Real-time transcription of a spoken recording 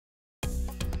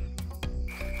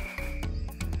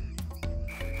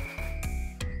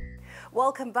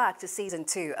Welcome back to Season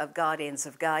 2 of Guardians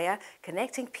of Gaia,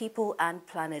 connecting people and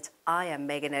planet. I am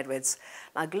Megan Edwards.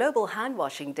 Now, Global Hand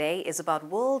Washing Day is about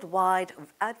worldwide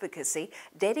advocacy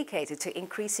dedicated to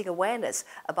increasing awareness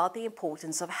about the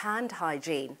importance of hand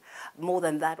hygiene. More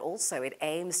than that, also, it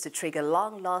aims to trigger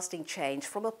long-lasting change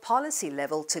from a policy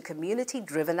level to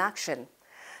community-driven action.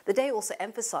 The day also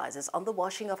emphasizes on the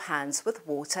washing of hands with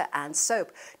water and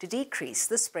soap to decrease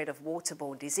the spread of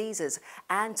waterborne diseases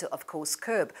and to, of course,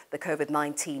 curb the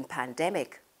COVID-19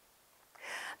 pandemic.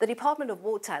 The Department of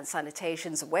Water and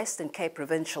Sanitation's Western Cape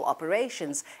Provincial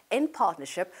Operations, in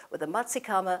partnership with the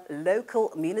Matsikama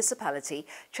local municipality,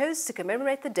 chose to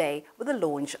commemorate the day with the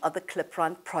launch of the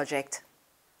Kliprand project.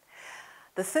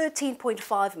 The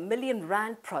 13.5 million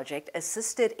rand project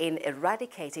assisted in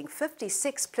eradicating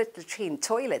 56 split latrine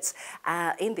toilets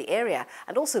in the area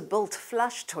and also built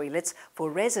flush toilets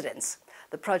for residents.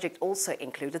 The project also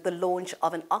included the launch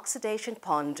of an oxidation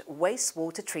pond,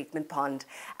 wastewater treatment pond,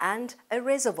 and a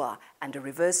reservoir and a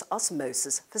reverse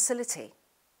osmosis facility.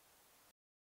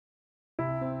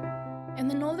 In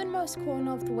the northernmost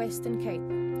corner of the Western Cape,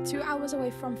 2 hours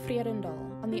away from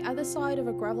Vredendal, on the other side of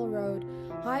a gravel road,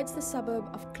 hides the suburb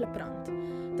of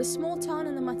Kliprand. The small town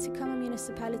in the Matsikama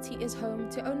municipality is home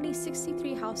to only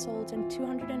 63 households and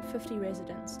 250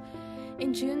 residents.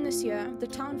 In June this year, the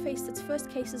town faced its first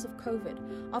cases of COVID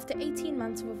after 18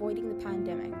 months of avoiding the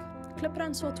pandemic.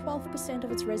 Kliprand saw 12%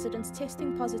 of its residents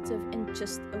testing positive in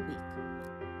just a week.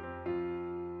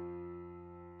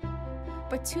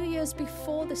 But 2 years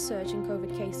before the surge in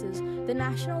COVID cases, the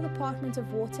National Department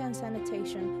of Water and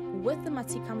Sanitation, with the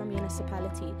Matsikama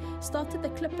municipality, started the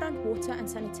Kliprand Water and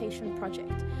Sanitation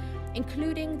project,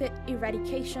 including the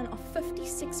eradication of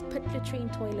 56 pit latrine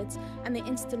toilets and the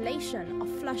installation of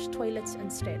flush toilets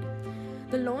instead.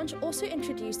 The launch also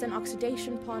introduced an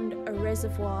oxidation pond, a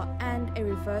reservoir, and a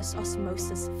reverse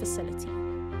osmosis facility.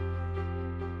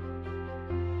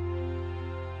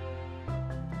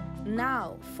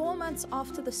 Now, 4 months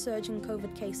after the surge in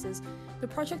COVID cases, the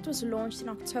project was launched in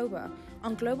October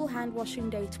on Global Hand Washing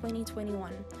Day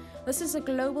 2021. This is a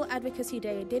global advocacy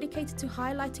day dedicated to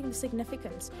highlighting the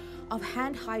significance of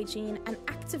hand hygiene and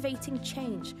activating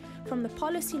change from the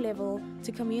policy level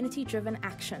to community-driven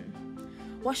action.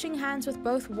 Washing hands with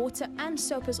both water and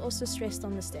soap is also stressed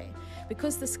on this day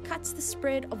because this cuts the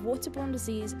spread of waterborne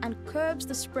disease and curbs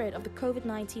the spread of the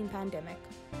COVID-19 pandemic.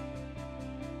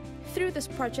 Through this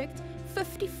project,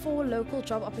 54 local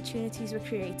job opportunities were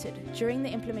created during the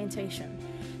implementation.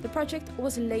 The project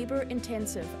was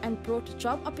labor-intensive and brought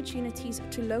job opportunities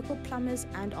to local plumbers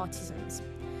and artisans.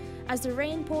 As the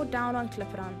rain poured down on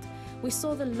Kliprand, we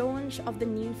saw the launch of the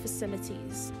new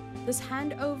facilities. This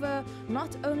handover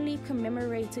not only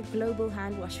commemorated Global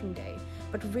Hand Washing Day,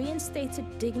 but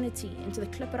reinstated dignity into the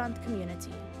Kliprand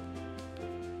community.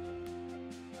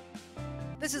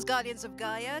 This is Guardians of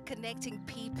Gaia, connecting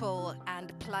people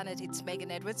and planet. It's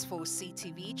Megan Edwards for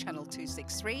CTV, Channel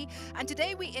 263. And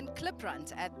today we're in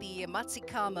Kliprand at the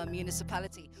Matsikama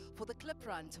municipality for the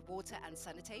Kliprand Water and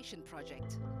Sanitation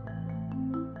project.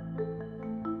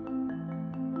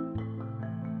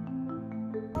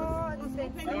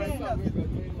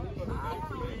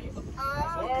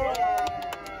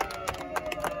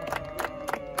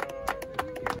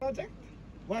 Project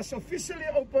was officially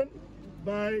opened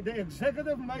by the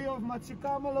Executive Mayor of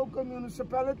Matsikama Local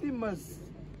Municipality, Ms.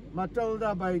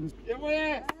 Matilda Baines.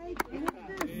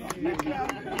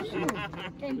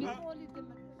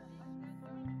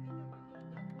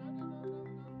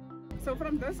 So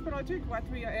from this project, what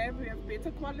we have better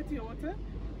quality water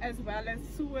as well as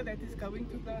sewer that is going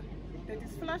to that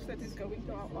is flush, that is going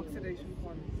to our oxidation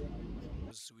pond.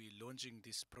 We're launching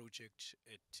this project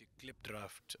at Kliprand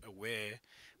where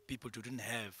people didn't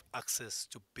have access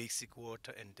to basic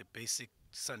water and the basic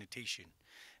sanitation.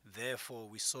 Therefore,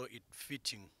 we saw it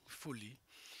fitting fully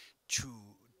to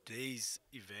today's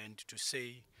event to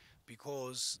say,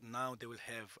 because now they will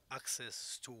have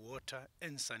access to water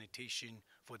and sanitation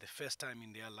for the first time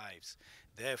in their lives.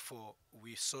 Therefore,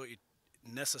 we saw it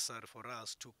necessary for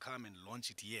us to come and launch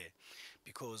it here,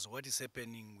 because what is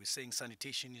happening, we're saying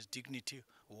sanitation is dignity,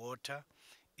 water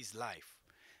is life.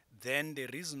 Then the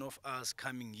reason of us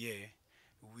coming here,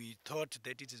 we thought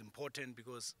that it is important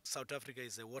because South Africa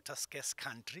is a water scarce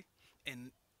country,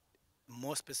 and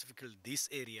more specifically this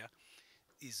area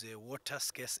is a water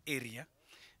scarce area.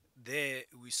 There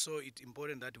we saw it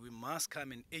important that we must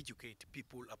come and educate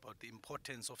people about the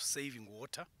importance of saving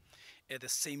water, at the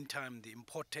same time the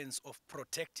importance of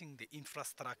protecting the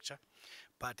infrastructure,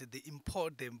 but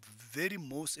the very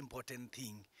most important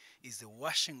thing is the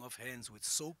washing of hands with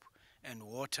soap and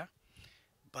water.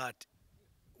 But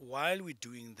while we're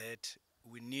doing that,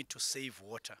 we need to save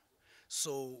water.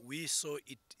 So we saw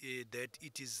it that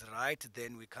it is right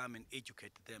then we come and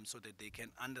educate them so that they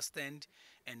can understand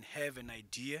and have an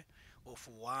idea of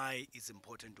why it's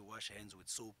important to wash hands with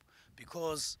soap,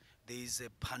 because there is a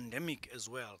pandemic as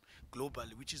well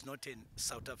globally, which is not a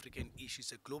South African issue,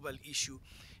 it's a global issue.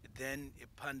 Then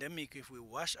a pandemic, if we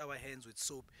wash our hands with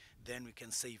soap, then we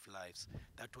can save lives.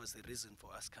 That was the reason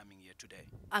for us coming here today.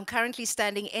 I'm currently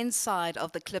standing inside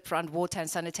of the Klipbrand Water and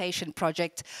Sanitation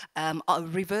Project,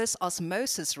 reverse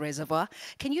osmosis reservoir.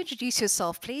 Can you introduce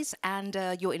yourself, please, and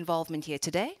your involvement here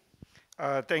today?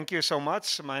 Thank you so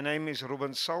much. My name is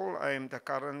Ruben Soul. I am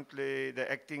currently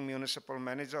the acting municipal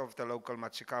manager of the local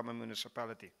Matsikama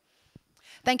municipality.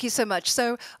 Thank you so much.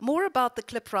 So more about the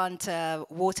Klipbrand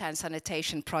Water and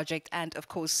Sanitation Project and, of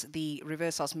course, the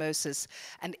reverse osmosis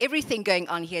and everything going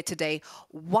on here today.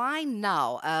 Why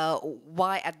now?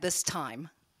 Why at this time?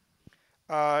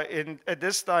 At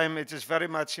this time, it is very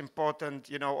much important,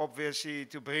 obviously,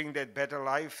 to bring that better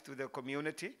life to the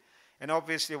community. And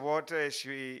obviously, water, as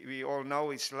we all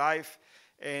know, is life.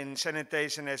 And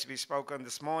sanitation, as we spoke on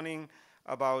this morning,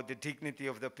 about the dignity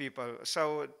of the people.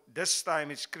 So this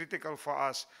time it's critical for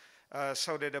us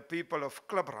so that the people of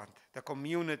Klipbrand, the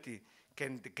community,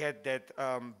 can get that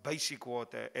basic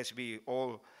water as we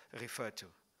all refer to.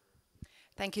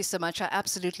 Thank you so much. I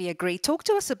absolutely agree. Talk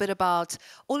to us a bit about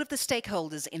all of the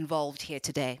stakeholders involved here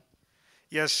today.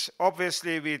 Yes,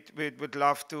 obviously we would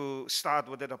love to start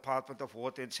with the Department of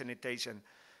Water and Sanitation.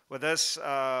 With this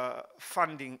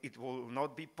funding, it will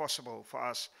not be possible for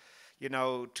us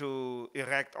to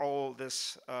erect all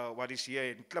this, what is here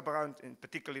in Klipbrand, and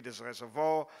particularly this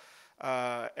reservoir,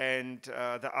 and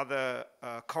the other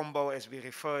combo as we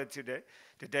refer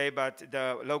today. But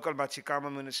the local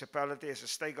Matsikama municipality as a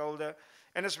stakeholder,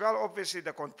 and as well, obviously,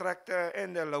 the contractor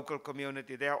and the local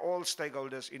community. They are all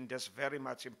stakeholders in this very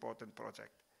much important project.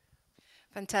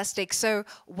 Fantastic. So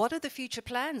what are the future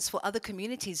plans for other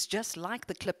communities just like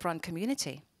the Klipbrand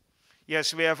community?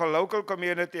 Yes, we have a local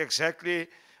community exactly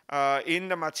in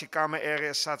the Matsikama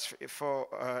area, such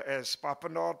as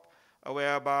Papendorp,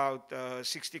 where about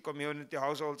 60 community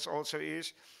households also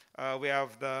is. We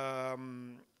have the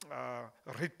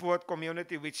Rietpoort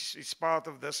community, which is part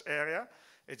of this area.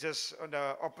 It's just on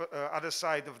the other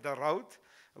side of the road,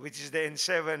 which is the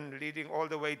N7 leading all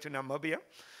the way to Namibia.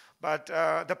 But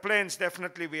the plans,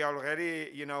 definitely, we are already,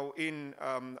 in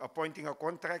appointing a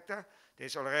contractor.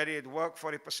 There's already at work,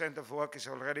 40% of work has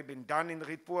already been done in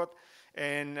Rietpoort.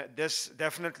 And this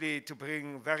definitely to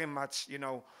bring very much,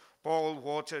 boiled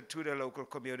water to the local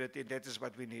community. That is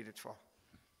what we need it for.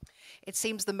 It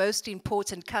seems the most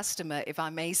important customer, if I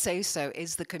may say so,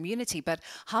 is the community. But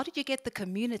how did you get the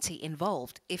community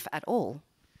involved, if at all?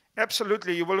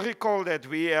 Absolutely. You will recall that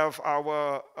we have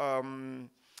our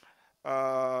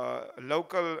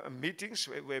local meetings,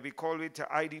 where we call it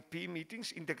IDP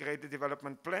meetings, Integrated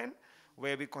Development Plan,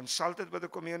 where we consulted with the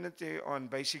community on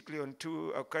basically on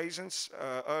 2 occasions,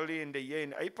 early in the year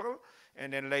in April,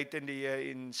 and then late in the year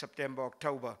in September,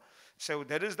 October. So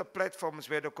that is the platforms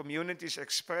where the communities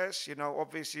express,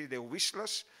 obviously their wish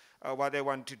list, what they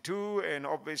want to do, and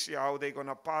obviously how they're going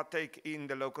to partake in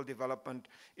the local development,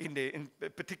 in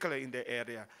particular in the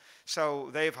area.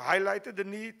 So they've highlighted the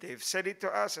need, they've said it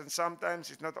to us, and sometimes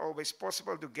it's not always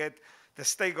possible to get the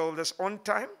stakeholders on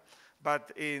time.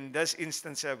 But in this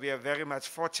instance, we are very much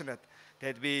fortunate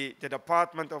that the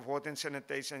Department of Water and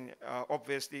Sanitation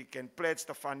obviously can pledge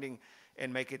the funding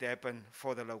and make it happen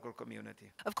for the local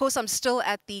community. Of course, I'm still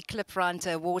at the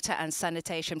Klipbrand Water and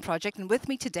Sanitation Project, and with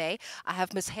me today I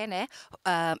have Ms. Henne,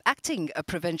 acting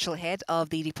provincial head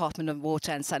of the Department of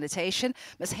Water and Sanitation.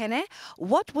 Ms. Henne,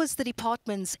 what was the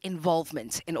department's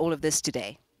involvement in all of this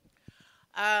today?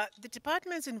 The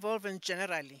department's involvement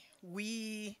generally,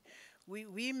 we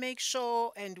make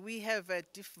sure, and we have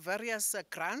various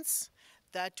grants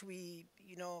that we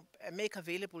make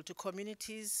available to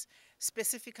communities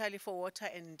specifically for water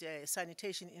and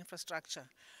sanitation infrastructure.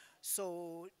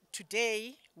 So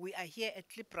today we are here at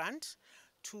Klipbrand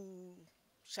to,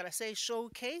 shall I say,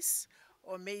 showcase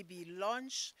or maybe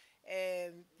launch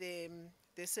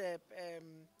this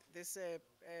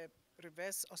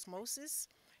reverse osmosis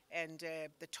and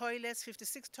the toilets,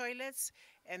 56 toilets,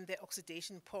 and the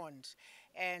oxidation pond.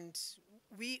 And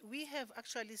we have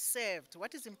actually served.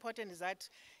 What is important is that,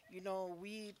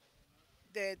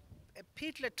 the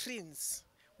pit latrines,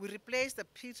 we replaced the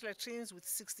pit latrines with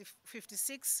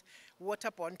 56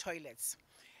 waterborne toilets.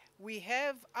 We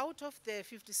have, out of the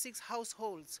 56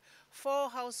 households, 4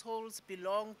 households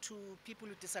belong to people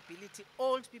with disability,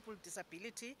 old people with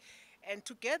disability, and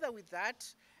together with that,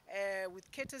 with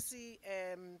courtesy,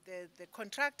 the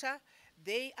contractor,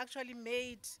 they actually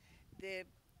made the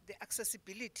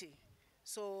accessibility.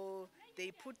 So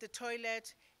they put the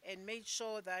toilet and made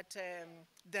sure that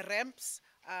the ramps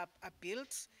are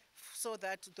built so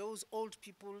that those old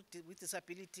people with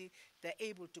disability, they're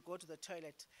able to go to the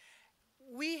toilet.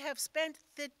 We have spent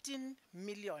 13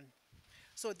 million.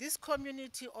 So this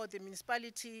community or the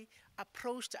municipality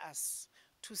approached us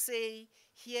to say,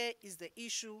 here is the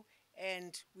issue,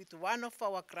 and with one of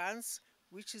our grants,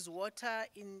 which is water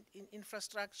in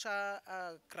infrastructure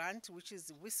grant, which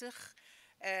is WISIG,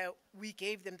 we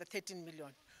gave them the 13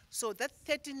 million. So that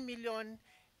 13 million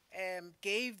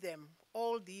gave them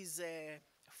all these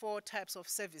 4 types of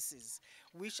services,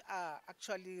 which are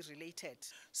actually related.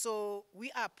 So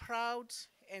we are proud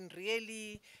and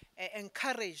really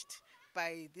encouraged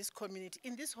by this community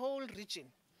in this whole region.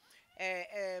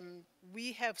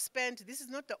 We have spent, this is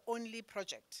not the only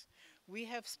project, we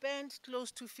have spent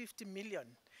close to 50 million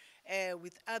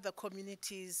with other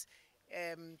communities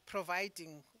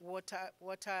providing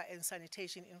water and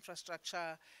sanitation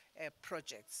infrastructure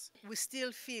projects. We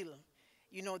still feel,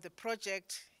 you know, the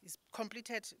project is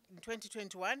completed in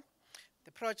 2021.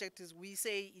 The project is, we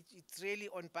say, it's really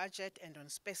on budget and on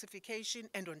specification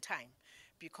and on time,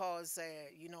 because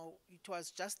you know, it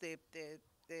was just the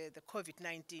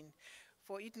COVID-19.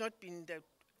 For it not being the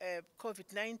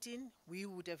COVID-19, we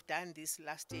would have done this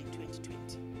last year in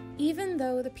 2020. Even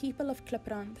though the people of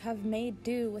Kliprand have made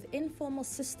do with informal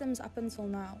systems up until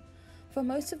now, for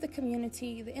most of the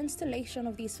community, the installation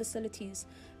of these facilities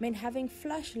meant having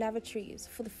flush lavatories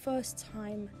for the first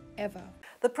time ever.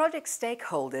 The project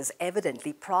stakeholders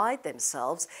evidently pride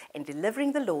themselves in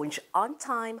delivering the launch on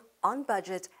time, on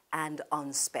budget and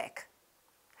on spec.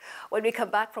 When we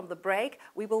come back from the break,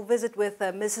 we will visit with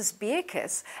Mrs.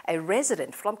 Beerkes, a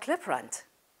resident from Kliprand.